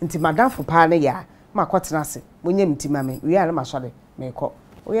nti madam for pa na ya makotena se monye mtima me wi ala masode meko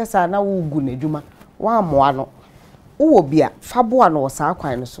oyesa na wo gu na dwuma wa moa no wo bia fabo na wo sa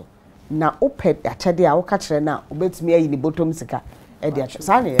kwan no so na oped achede a wo ka kire na obetumi ayi ni bottom sika e dia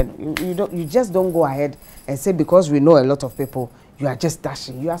sa na you just don't go ahead and say because we know a lot of people you are just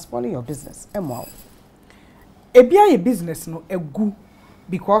dashing you are spoiling your business emo ebia your business no egu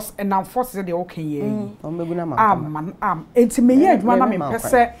because and now force say they okay ye enti me ye adwuma na me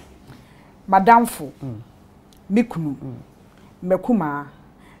pese madamfo mekunu mekuma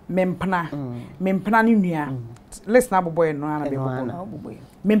mempna ni nua listen aboboy no na be bobo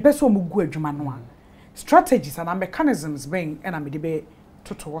mempese omugu adwuma no a strategies and mechanisms being and am de be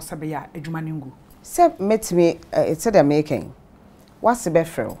toto wo be ya adwuma ne ngu se metime it's the making what's be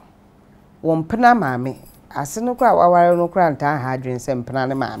frel wo mpna maame ase no kra waware no kra nta ha adwen se mpna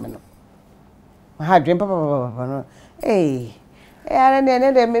ne maame no ha adwen papa no ara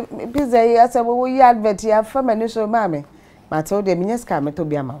ne de pizza ya ase wo yi advert ya fa mani so maame mate de minye ska meto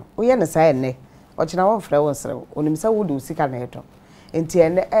bia ma wo ye ne sa enne o kina wo frɛ wo sere onim sa wo de usika na eto enti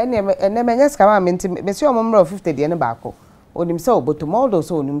enne menye ska maame enti me se o momro 50 de ne baako onim sa obotom all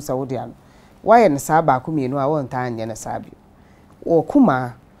those onim sa wo de an wa ye ne sa baako mienu a wo nta anye ne sa bi wo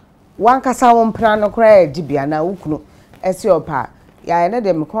kuma wankasa wo mpra no kra agibia na wukunu ese opa ya ene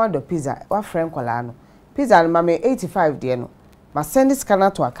de mkondo pizza wa friend kwala no pizza no mame 85 de no ma send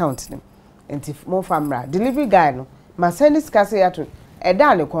scanner to account nim enti mo famra delivery guy no ma send scanner ya to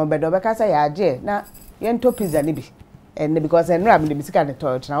eda ne kon bedo be kasa ya age na ye nto pizza ni bi and because enra me de sika ne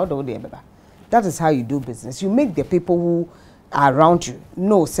to na wo do de beba that is how you do business you make the people who are around you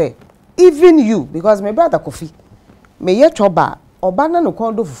know say even you because my brother Kofi me ye choba oba na no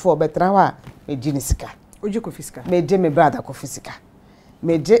kondo fufu obetra ho me gini sika oje Kofi sika me je me brother Kofi sika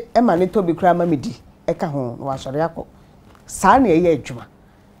me je e ma ne to bi kra ma me di e ka ho no wasore akọ sa na ye adwuma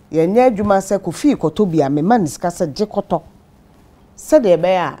ye nya adwuma se Kofi koto bia me ma ne sika se je koto se de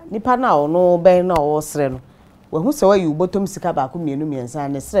be a nipa na ono be na o sere no we hu se wa yu botom sika ba ko mienu miensa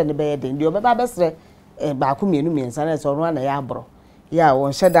ne sere ne be ye den de obeba be sere ba ko mienu miensa na se ono na ya abro ya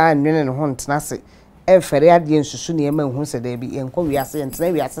won hyeda anwene ne ho ntena se efere ade nsusu ne ma hu se da bi enko wiase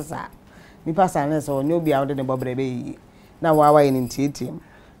ntena wiase sa nipa sa na se onye obi a wode ne bobre be yi na wa wa yin ntietim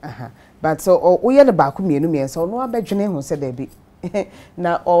but so o ye ne ba ko mienu miensa ono abedwene hu se da bi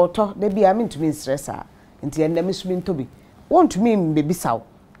na oto da bi a mentumi stress a nti en na mesumi ntobi wontumi mbebisaw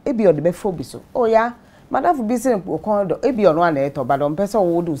ebi ode be fo bi so o ya madafu bi se kondo ebi ono na eto ba do mpese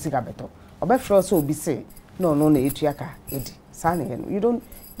wo do sika beto obefro so obi se no na etuaka edi you don't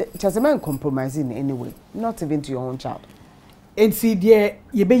just a man compromising in any way, not even to your own child. And see, dear,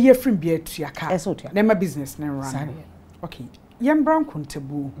 you be your friend be to your car. Then my business never run. Okay, young brown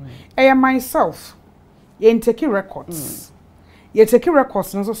contabu. I am myself. You take records. ye take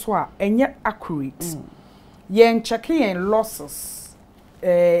records no so a enye accurate yen check yen losses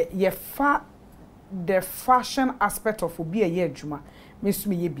ye fa the fashion aspect of obi eye adwuma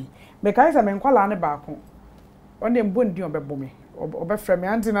mesumi ye bi me kai say me nkwala ne ba ko one mbondi obebo me obefrɛ me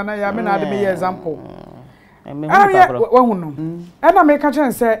anti na ya me na ade me example wahuno na me ka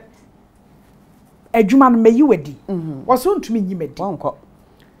chen say adwuma no meyi wadi wo so ntumi nyi madi wonko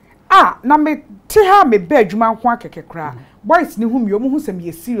na me te ha me ba adwuma nko akeke kra boys ni hum yo mu hu se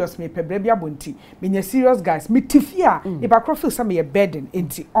me serious me pebra bi abonti me nya serious guys me tifia e ba kro feel say me burden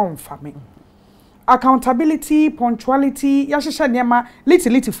enti on fa me accountability punctuality ya hyehyɛ niema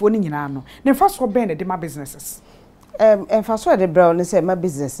little fo ni nyina no ne fa so ben de ma businesses fa so de brown ne say ma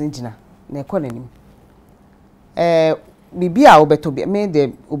business ni gina na economy bibia obeto bi me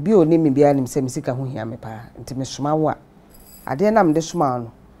de obi oni me bia nim se misika ho hia me pa nti me soma wo ade na me de soma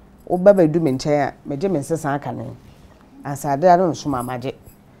no obaba du me nkyɛn a me je me nsesa aka ne asade a no soma maje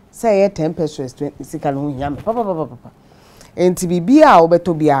say ye 10 pesos misika no ho hia me papa nti bibia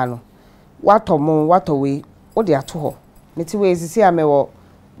obeto bia no wato we wo de ato ho meti we sisi a me wo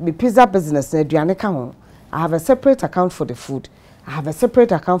be pizza business na aduane ka ho. I have a separate account for the food. I have a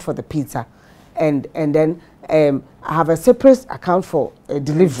separate account for the pizza, and then I have a separate account for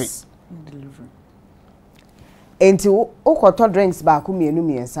delivery. Until okoto drinks ba ku mienu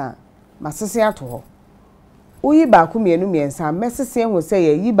miensa, masese ato ho. Oyi ba ku mienu miensa, mesese ho say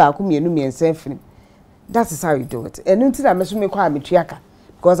ye yi ba ku mienu miensa fini. That is how you do it. And until I mesu me kwa ametuaka,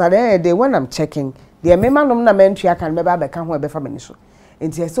 because at the end of the day when I'm checking, the mema nom na mentuaka me ba ka ho e be fa mani so.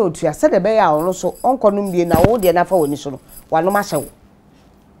 Enti ese otu ya sede be ya ono so onkonum bie na wo de na fa woni so no wanom ahyew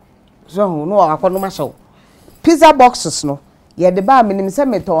so no akonom ahyew pizza boxes no ye de ba minim se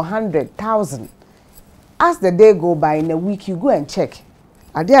meto 100,000 as the day go by in a week you go and check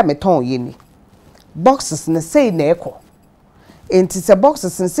ade a meton ye ni boxes na say na ekọ enti se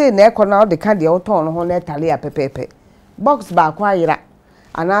boxes na say na ekọ na o de ka de o ton no ho na etale ya pepepe box ba kwa yira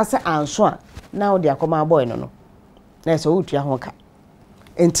ana se anso a na o de akoma boy no na so otu ya ho ka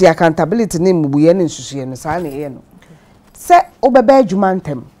enti accountability ne mubuye ne nsusuye no sa na ye no se obeba adwuma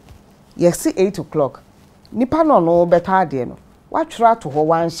ntem ye si 8 o'clock nipa no beta ade no watwura to ho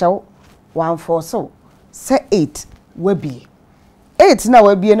wan hyew wan force se 8 wabi 8 na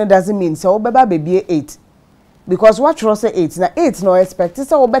wabi no doesn't mean se obeba bebie 8 because watwura say 8 na 8 no expect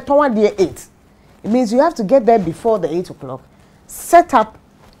se obeton ade 8 it means you have to get there before the 8 o'clock set up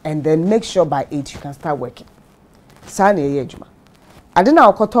and then make sure by 8 you can start working sa na ye adwuma ade na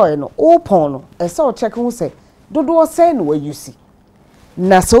okotoy no open no e se o check hu se dodo o say no you see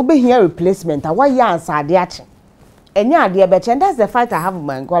na so be here replacement a why answer ade ache enya ade be che that's the fight I have with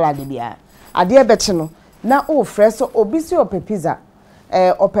my gola de bia ade be che no na o fresh so obi si ope pizza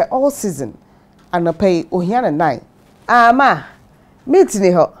ope all season and pay ohia na 9 ama meat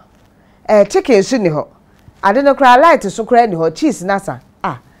ni ho chicken su ni ho ade no kra light so kra ni ho cheese na sa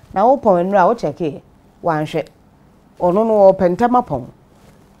na open nra o check e wanhwe ono no pentama pon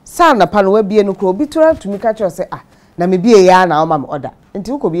sa na pa no wabie no kro obi tora tumi ka che say na me bie ya na o ma me order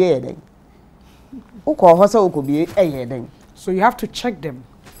nti uko bie ye den uko ho sa uko bie ye den so you have to check them.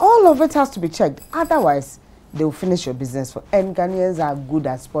 All of it has to be checked, otherwise they will finish your business for. And Ghanaians are good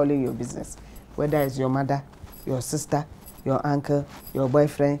at spoiling your business, whether it's your mother, your sister, your uncle, your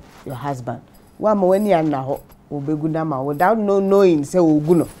boyfriend, your husband. Wa mo weni anna ho obeguna ma without knowing say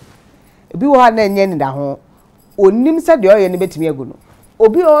oguno ebi wo ha na enye ni da ho onim se de oye ni betimi aguno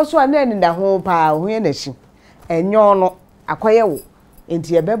obi also na ni da ho pa ho ye na shi enyo no akoye wo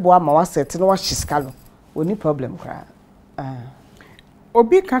enti ebebo ama wa set no wa shiska no oni problem kra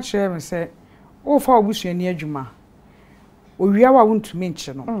obi ka kire me se wo fa obusu ni adwuma owia wa wontumi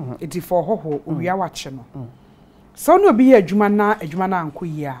nche no eti for hoho owia wa che no so no obi ye adwuma na anko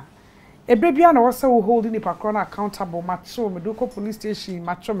yi a ebrebia na wose wo hold ni pakro na accountable macho me do ko police station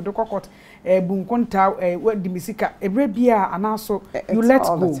macho me do ko court bunkonta di misika ebrebia anaso you let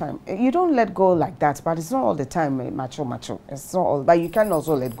go the time. You don't let go like that, but it's not all the time macho it's not all, but you can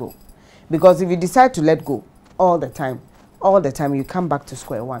also let go, because if you decide to let go all the time you come back to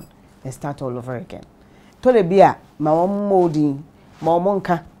square one and start all over again. To the bia ma molding ma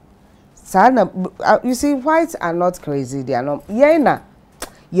monka sana. You see, whites are not crazy, they are not yena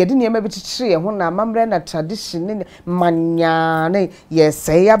yedi niema bichichire ho na mamre na tradition ne manya ne ye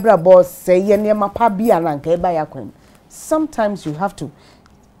say abrabo say ye niema pa bia na nka eba yakwen. Sometimes you have to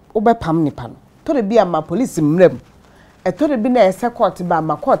obepam nipa no to the bia ma police mrem e to the bi na ese court ba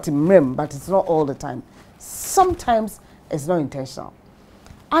ma court mrem, but it's not all the time. Sometimes it's not intentional,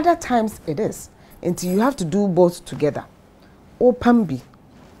 other times it is, until you have to do both together. Opam bi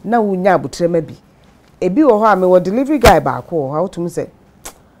na wunya abutrema bi ebi wo ho a me wo delivery guy ba ko how to say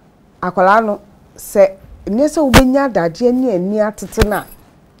akwala no se nye se ubenya daje ani atete na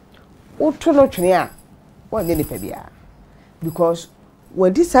utu no twene a wonye nipa bia because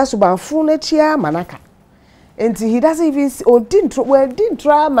when this has ban fu na chia manaka and he doesn't even didn't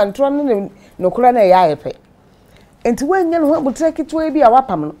try man try no kura na ya yepe and when nya no abutre kitwe bi a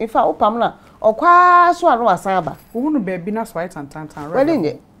wapam no ifa wopam na okwa so anu asan aba wo no ba bi na so right and well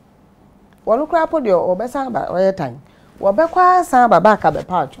nye wonu kura po de obesan aba oye tan wo be kwa san aba ba ka be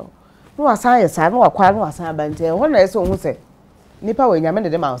pacho no asan ye sa no akwa no asan aba nte ho na eso hu se nipa we nya me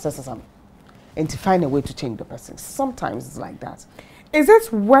de ma osesesam and to find a way to change the person. Sometimes it's like that. Is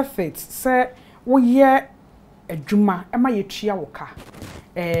it worth it? Say, we hear a juma, ema ye chia woka.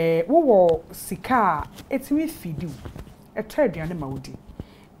 Wo sika, etimi feed you. A third yana maudi.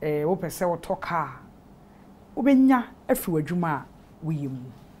 Wo pese wo toka. Ubenya efi wa juma wiyimu.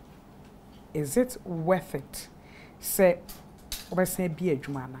 Is it worth it? Say, obese bi a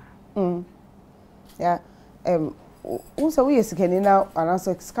juma na. Yeah. Unsa we yesikani na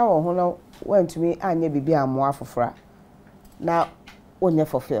anaso sika wo ho na went to me anya bibi amwa fofora now onye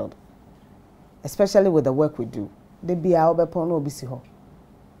fulfilled, especially with the work we do. They be our bepon no bisi ho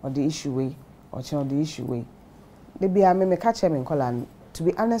or the issue way or the issue way. They be a me catch him in Kolan. To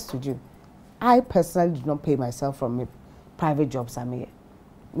be honest with you, I personally do not pay myself from my private jobs. I mean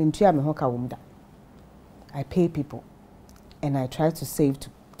I pay people and I try to save to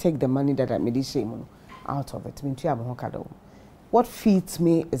take the money that I made shame out of it. What feeds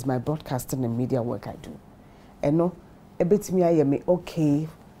me is my broadcasting and media work I do. And no, a bit me I am okay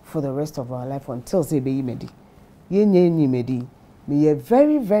for the rest of our life until say be medi. Ye medi. Me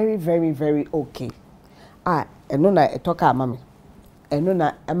very, very, very, very okay. And no na talk mommy. And no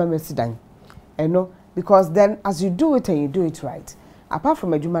na mama sidan. And no, because then as you do it and you do it right, apart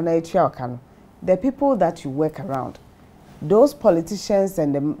from a jumana the people that you work around, those politicians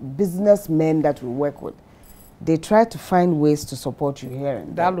and the businessmen that we work with, they try to find ways to support you here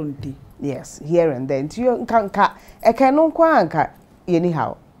and there. Yes, here and there. You can't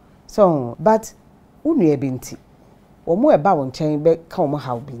anyhow. So, but unye binti. Omo eba won chen be ka omo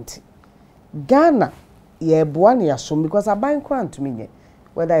how binti. Ghana ye boane yasom because aban kwan to me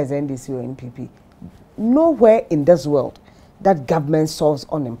whether it's NDC or NPP. Nowhere in this world that government solves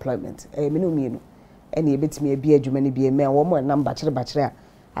unemployment. Me no. Any betimi be adwuma ni be me omo number bachere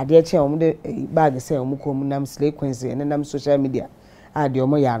ade che omo de bag say omo ko mu nam slay queens and nam social media ade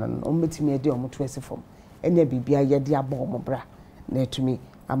omo ya no omo betimi ade omo to asifom enya bibia ye de abo omo bra na etumi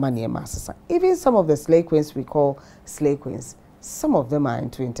amane ma asesa. Even some of the slay queens we call slay queens, some of them are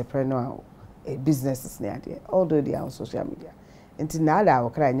into entrepreneurial businesses na ade, although they are on social media. Enti na ada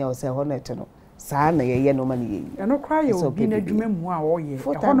akra nya o say ho na eto saa na ye no mani ye e no cry you bi na dwuma mu a wo ye e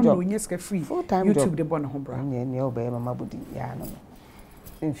ho no onye ska free YouTube de bon ho bra ne obey mama budi ya no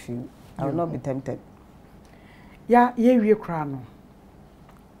if you I will not be tempted ya ye wie kra no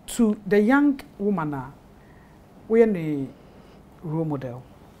to the young woman we ne role model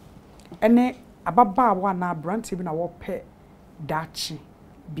ene ababa wa na brand bi na wo pe dachi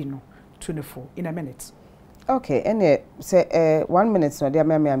bi no 24 in a minute. Okay, and say 1 minute no dia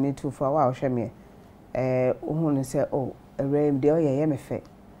me too for wa hwe me ohun say oh away de oye me fe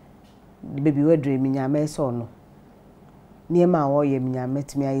baby we dream nya me so no niema wo ye nya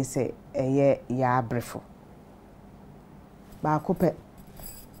metimi ayi say eye ya Brefo ba ko pe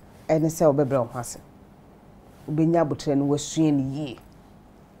ene say obebra ho ase ubenya botre no wasue ni ye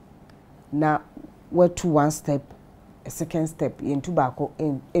na to one step a second step into bako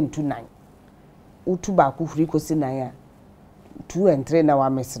into 9 utu baako furi kosi nan ya 2 and 3 na wa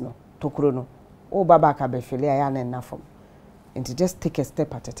mess no tokuro no o baba ka be fele ya na nafom and just take a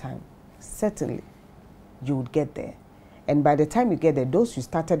step at a time. Certainly you would get there, and by the time you get there, those you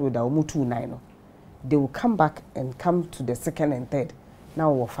started with the umutu 9 no, they will come back and come to the second and third.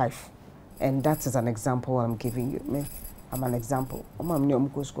 Now we're 5, and that is an example I'm giving you. Me, I'm an example. I'm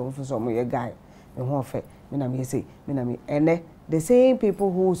a guy and the same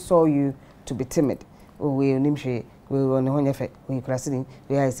people who saw you to be timid. Oh, we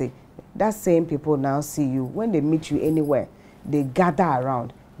say that same people now see you when they meet you anywhere, they gather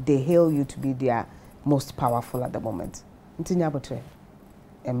around, they hail you to be their most powerful at the moment.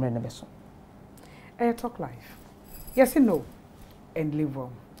 Talk life. Yes and no, and live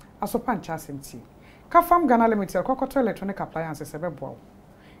on. As a punch asimti. Kafam Ghana Limited, Kokoto Electronic Appliances,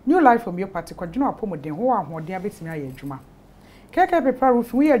 New life from your party, Quadrino Pomodin, who are more diabetes near Juma. Keke paper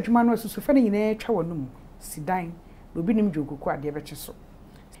roof, we are Juma no suffering in a chawanum, Sidine, Lubinim Jugu, dear Becheso.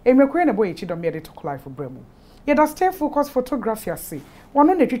 A McQueen boy, she don't talk life for Bremo. Ye da stay focus photography ase.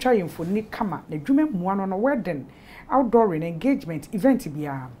 Wono na twitwa yemfo ni kama na dwuma mua no wedding, outdooring, engagement, event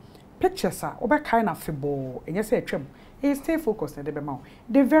bia. Pictures are obekai na febo enye se atwam. Stay focused na de be ma.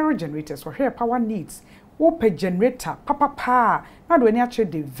 The very generators for here power needs. Open generator papa na do any actually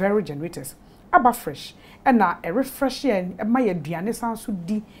the very generators. Aba fresh na a refresh and ma ye aduane san so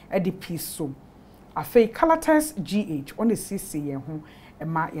di e de piece so. Afei Colortest GH on the CC yen ho e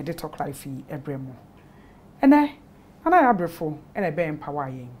ma ye de talk life yi ebremo. Ene ana ya Brefo ene be empower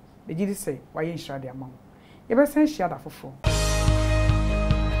yen. Be gidi say wa yen hira de amam. Ye be sen hia da foforo.